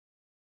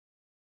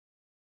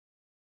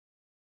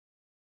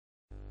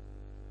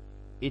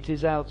It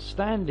is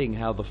outstanding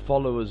how the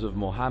followers of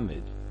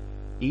Muhammad,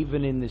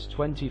 even in this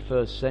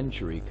 21st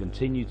century,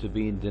 continue to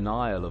be in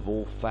denial of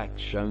all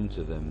facts shown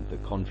to them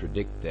that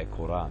contradict their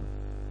Quran.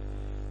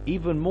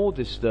 Even more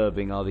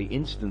disturbing are the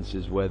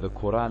instances where the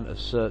Quran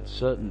asserts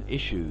certain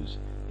issues,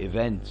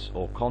 events,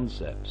 or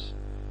concepts,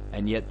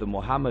 and yet the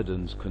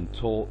Mohammedans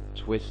contort,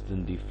 twist,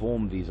 and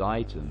deform these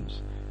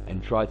items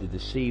and try to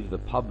deceive the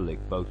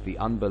public, both the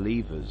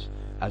unbelievers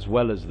as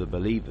well as the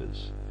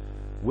believers.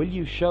 Will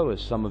you show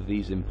us some of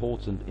these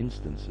important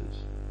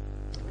instances?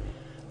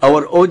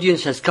 Our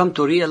audience has come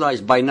to realize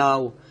by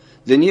now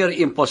the near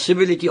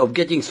impossibility of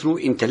getting through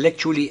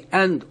intellectually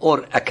and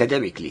or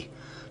academically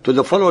to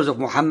the followers of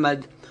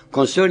Muhammad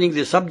concerning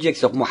the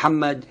subjects of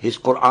Muhammad, his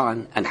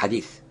Quran and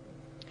Hadith.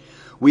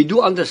 We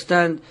do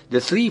understand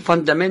the three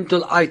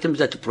fundamental items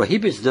that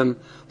prohibits them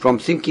from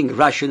thinking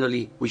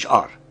rationally, which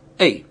are: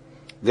 A,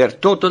 their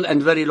total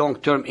and very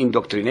long-term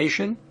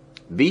indoctrination;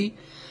 B,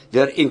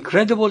 their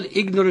incredible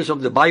ignorance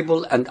of the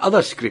Bible and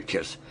other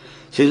scriptures,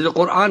 since the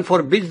Quran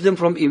forbids them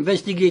from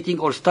investigating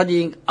or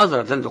studying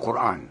other than the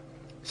Quran;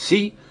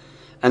 C,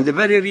 and the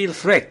very real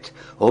threat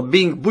of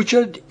being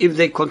butchered if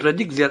they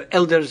contradict their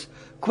elders,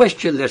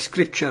 question their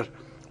scripture,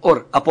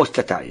 or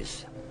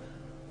apostatize.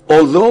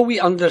 Although we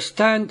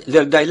understand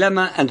their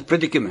dilemma and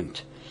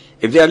predicament,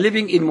 if they are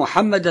living in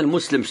Muhammadan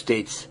Muslim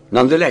states,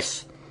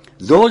 nonetheless,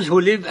 those who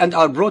live and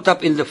are brought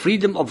up in the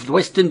freedom of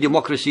Western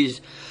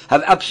democracies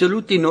have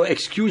absolutely no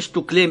excuse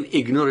to claim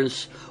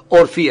ignorance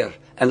or fear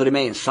and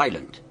remain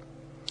silent.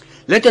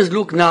 Let us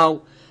look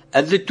now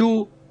at the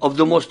two of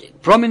the most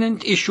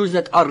prominent issues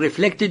that are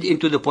reflected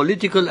into the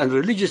political and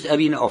religious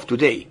arena of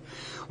today,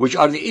 which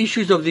are the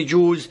issues of the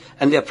Jews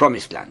and their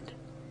promised land.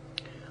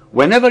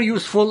 Whenever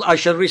useful, I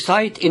shall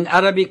recite in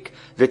Arabic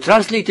the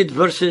translated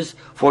verses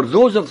for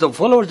those of the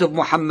followers of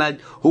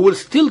Muhammad who will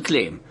still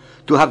claim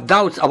to have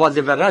doubts about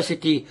the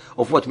veracity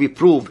of what we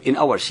prove in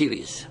our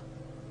series.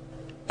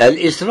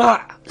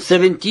 Al-Isra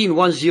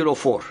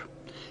 17:104.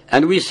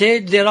 And we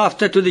said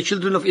thereafter to the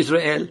children of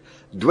Israel,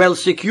 dwell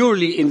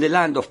securely in the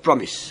land of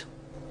promise.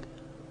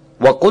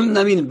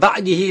 وَقُلْنَا مِنْ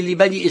بَعْدِهِ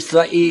لِبَنِي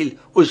إِسْرَائِيلِ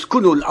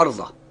أُسْكُنُوا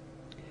الْأَرْضَ.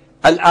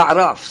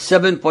 Al-A'raf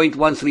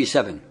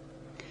 7.137.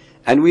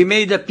 And we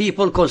made a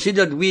people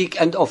considered weak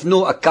and of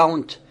no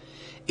account,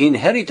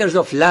 inheritors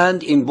of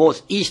land in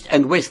both east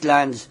and west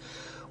lands,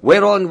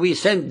 whereon we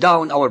sent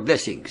down our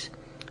blessings.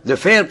 The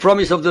fair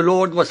promise of the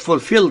Lord was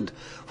fulfilled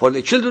for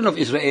the children of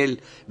Israel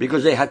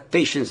because they had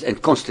patience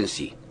and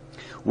constancy.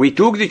 We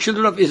took the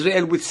children of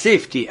Israel with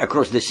safety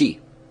across the sea.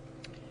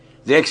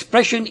 The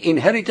expression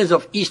inheritors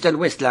of east and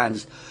west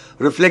lands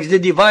reflects the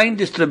divine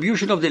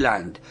distribution of the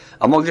land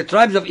among the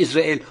tribes of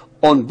Israel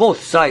on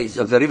both sides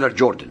of the river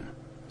Jordan.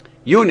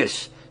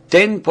 Yunus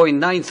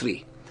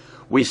 10.93.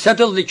 We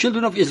settled the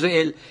children of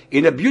Israel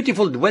in a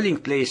beautiful dwelling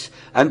place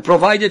and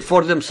provided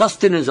for them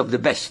sustenance of the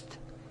best.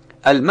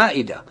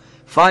 Al-Ma'idah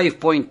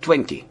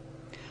 5.20.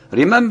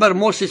 Remember,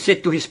 Moses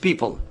said to his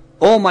people,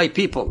 O my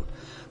people,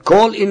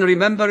 call in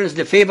remembrance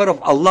the favor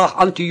of Allah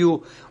unto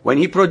you when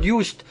he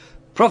produced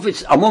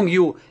prophets among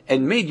you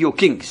and made you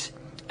kings,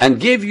 and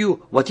gave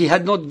you what he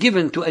had not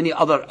given to any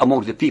other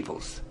among the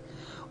peoples.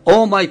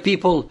 O my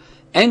people,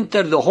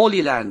 enter the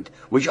holy land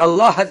which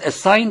Allah hath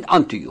assigned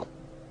unto you.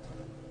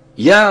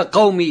 يا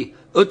قوم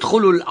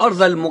ادخلوا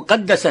الأرض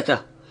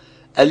المقدسة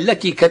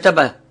التي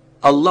كتب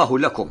الله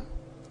لكم.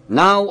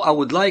 Now I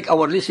would like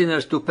our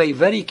listeners to pay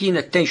very keen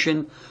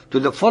attention to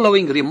the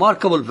following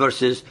remarkable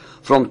verses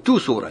from two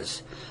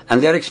surahs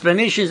and their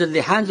explanations at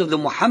the hands of the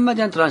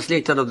Muhammadan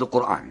translator of the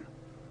Quran.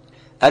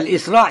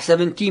 Al-Isra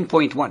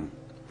 17.1.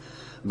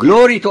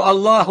 Glory to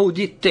Allah who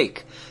did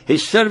take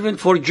his servant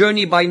for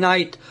journey by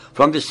night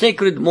from the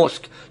sacred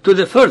mosque to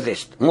the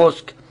furthest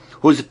mosque,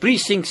 whose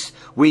precincts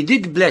we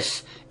did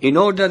bless in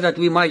order that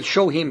we might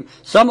show him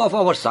some of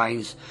our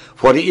signs,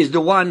 for he is the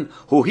one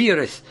who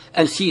heareth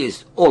and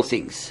seeth all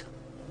things.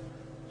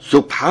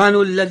 سبحان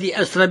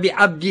الذي أسرى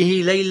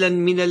بعبده ليلا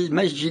من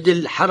المسجد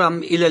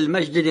الحرم إلى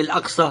المسجد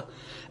الأقصى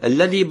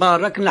الذي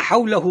باركنا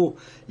حوله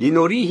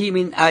لنريه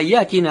من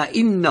آياتنا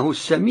إنه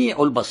السميع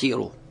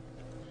البصير.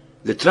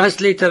 The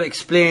translator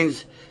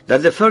explains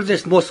that the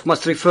furthest mosque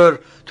must refer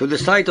to the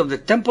site of the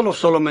Temple of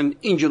Solomon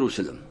in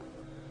Jerusalem.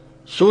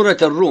 Surah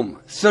Al-Rum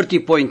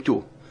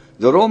 30.2.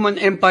 The Roman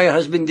Empire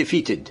has been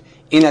defeated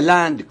in a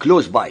land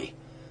close by.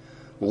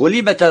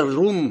 غُلِبَتَ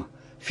الروم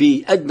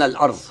في أدنى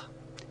الأرض.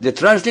 The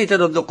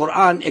translator of the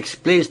Quran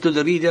explains to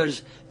the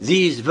readers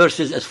these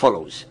verses as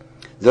follows.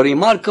 The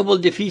remarkable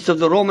defeats of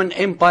the Roman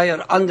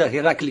Empire under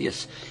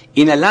Heraclius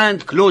in a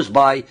land close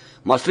by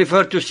must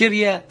refer to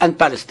Syria and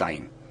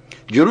Palestine.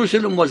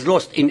 Jerusalem was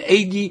lost in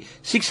AD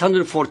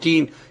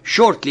 614,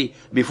 shortly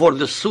before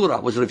the surah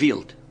was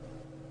revealed.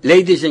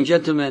 Ladies and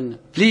gentlemen,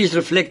 please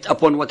reflect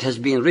upon what has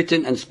been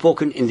written and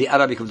spoken in the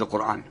Arabic of the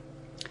Quran.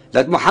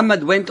 That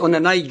Muhammad went on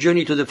a night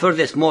journey to the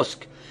furthest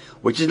mosque,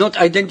 which is not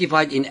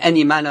identified in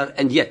any manner,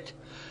 and yet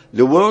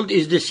the world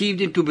is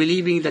deceived into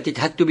believing that it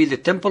had to be the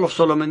Temple of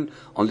Solomon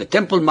on the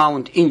Temple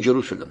Mount in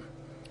Jerusalem.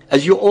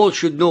 As you all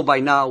should know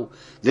by now,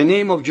 the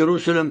name of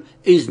Jerusalem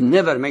is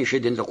never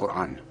mentioned in the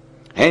Quran.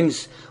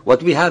 Hence,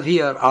 what we have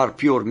here are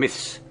pure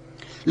myths.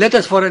 Let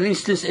us for an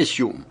instance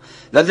assume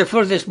that the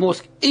furthest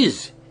mosque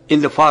is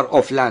in the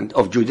far-off land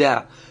of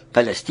Judea,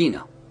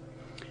 Palestina.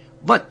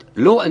 But,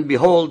 lo and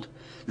behold,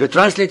 the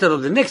translator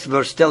of the next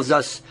verse tells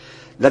us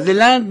that the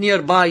land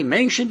nearby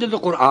mentioned in the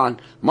Quran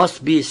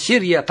must be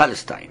Syria,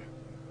 Palestine.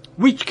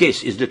 Which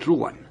case is the true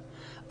one?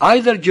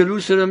 Either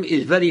Jerusalem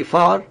is very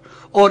far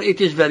or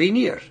it is very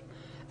near.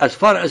 As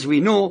far as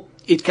we know,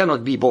 it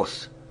cannot be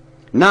both.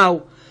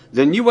 Now,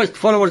 the newest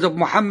followers of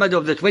Muhammad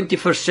of the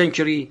 21st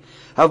century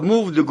have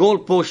moved the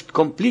goalpost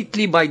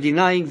completely by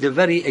denying the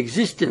very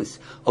existence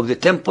of the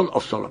Temple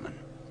of Solomon.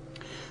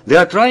 They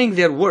are trying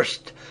their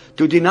worst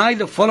to deny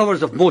the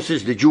followers of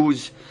Moses, the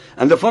Jews,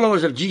 and the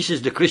followers of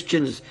Jesus, the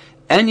Christians,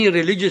 any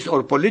religious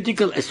or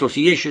political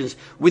associations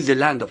with the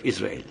land of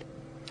Israel.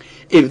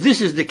 If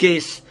this is the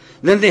case,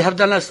 then they have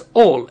done us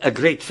all a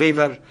great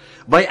favor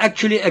by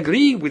actually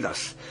agreeing with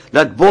us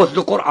that both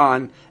the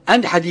Quran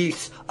and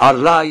Hadith are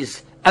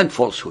lies and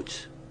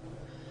falsehoods.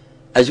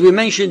 As we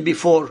mentioned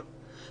before,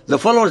 the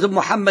followers of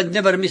Muhammad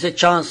never miss a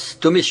chance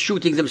to miss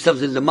shooting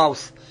themselves in the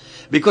mouth,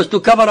 because to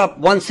cover up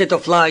one set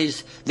of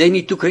lies, they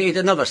need to create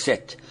another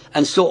set,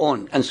 and so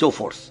on and so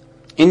forth.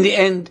 In the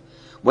end,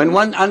 when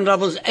one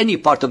unravels any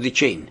part of the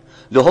chain,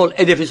 the whole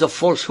edifice of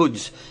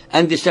falsehoods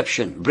and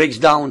deception breaks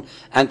down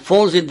and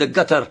falls in the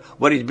gutter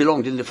where it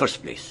belonged in the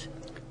first place.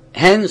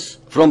 Hence,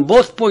 from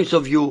both points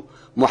of view,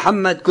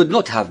 Muhammad could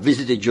not have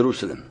visited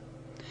Jerusalem.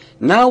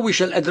 Now we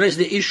shall address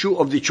the issue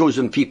of the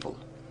chosen people.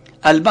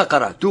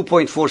 Al-Baqarah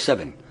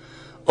 2.47.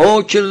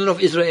 O children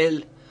of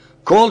Israel,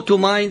 call to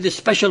mind the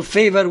special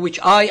favor which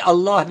I,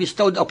 Allah,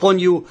 bestowed upon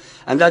you,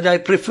 and that I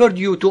preferred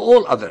you to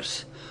all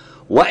others.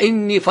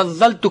 وَإِنِّي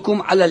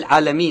فَضَّلْتُكُمْ عَلَى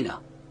الْعَالَمِينَ.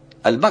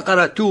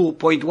 Al-Baqarah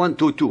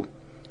 2.122.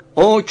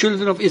 O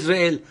children of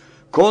Israel,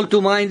 call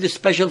to mind the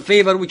special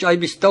favor which I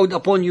bestowed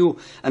upon you,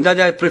 and that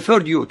I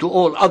preferred you to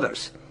all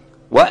others.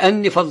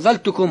 وَأَنِّي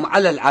فَضَّلْتُكُمْ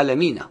عَلَى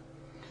الْعَالَمِينَ.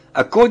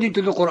 According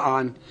to the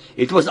Quran,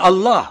 it was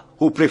Allah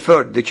who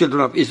preferred the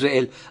children of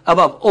Israel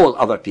above all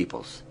other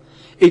peoples.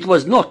 It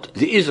was not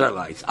the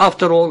Israelites,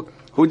 after all,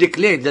 who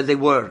declared that they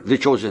were the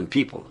chosen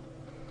people.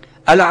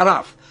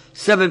 Al-A'raf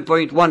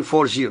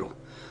 7.140.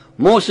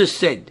 Moses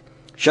said,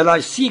 Shall I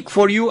seek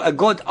for you a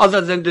God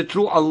other than the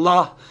true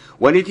Allah,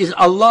 when it is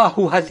Allah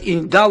who has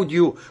endowed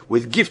you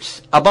with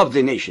gifts above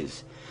the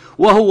nations?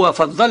 وَهُوَ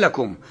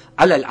فَضَّلَكُمْ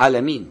عَلَى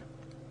الْعَالَمِينَ.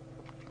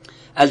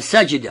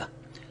 Al-Sajdah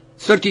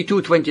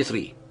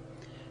 32.23.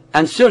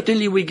 And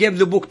certainly we gave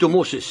the book to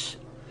Moses,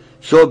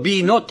 so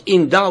be not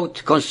in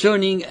doubt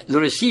concerning the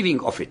receiving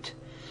of it.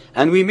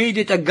 And we made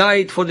it a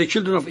guide for the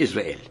children of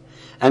Israel.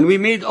 And we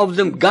made of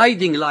them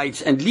guiding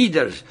lights and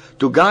leaders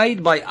to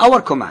guide by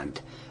our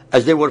command,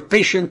 as they were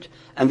patient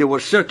and they were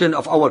certain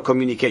of our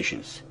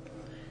communications.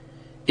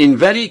 In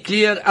very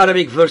clear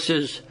Arabic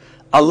verses,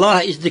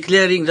 Allah is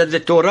declaring that the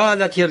Torah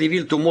that He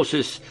revealed to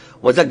Moses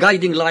was a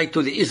guiding light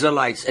to the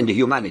Israelites and the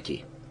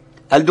humanity.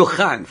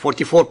 Al-Dukhan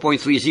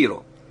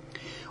 44.30.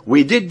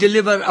 We did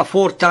deliver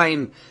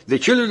aforetime the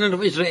children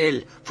of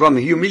Israel from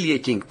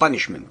humiliating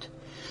punishment.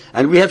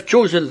 And we have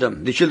chosen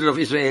them, the children of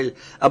Israel,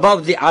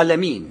 above the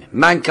Alameen,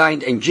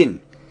 mankind and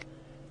jinn.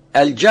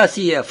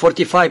 Al-Jathiyah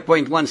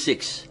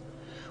 45.16.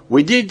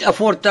 We did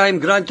aforetime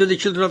grant to the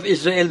children of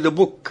Israel the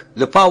book,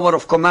 the power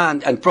of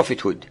command and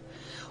prophethood.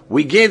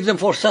 We gave them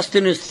for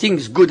sustenance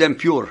things good and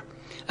pure,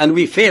 and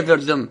we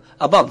favored them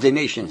above the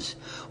nations.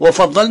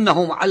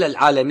 وَفَضَّلْنَهُمْ عَلَى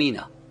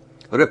الْعَالَمِينَ.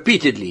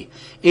 Repeatedly,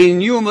 in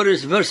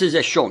numerous verses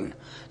as shown,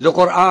 the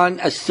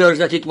Quran asserts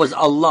that it was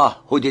Allah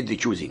who did the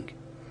choosing.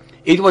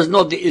 It was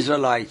not the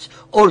Israelites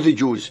or the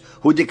Jews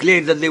who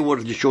declared that they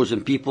were the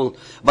chosen people,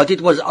 but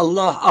it was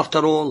Allah,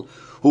 after all,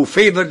 who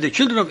favored the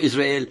children of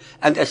Israel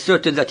and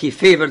asserted that He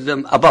favored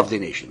them above the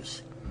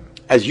nations.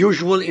 As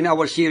usual in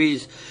our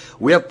series,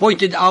 we have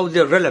pointed out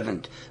the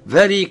relevant,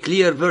 very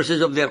clear verses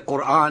of their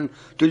Quran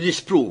to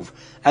disprove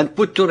and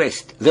put to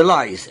rest the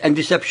lies and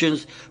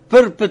deceptions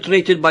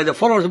perpetrated by the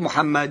followers of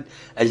Muhammad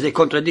as they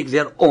contradict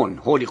their own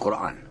Holy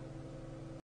Quran.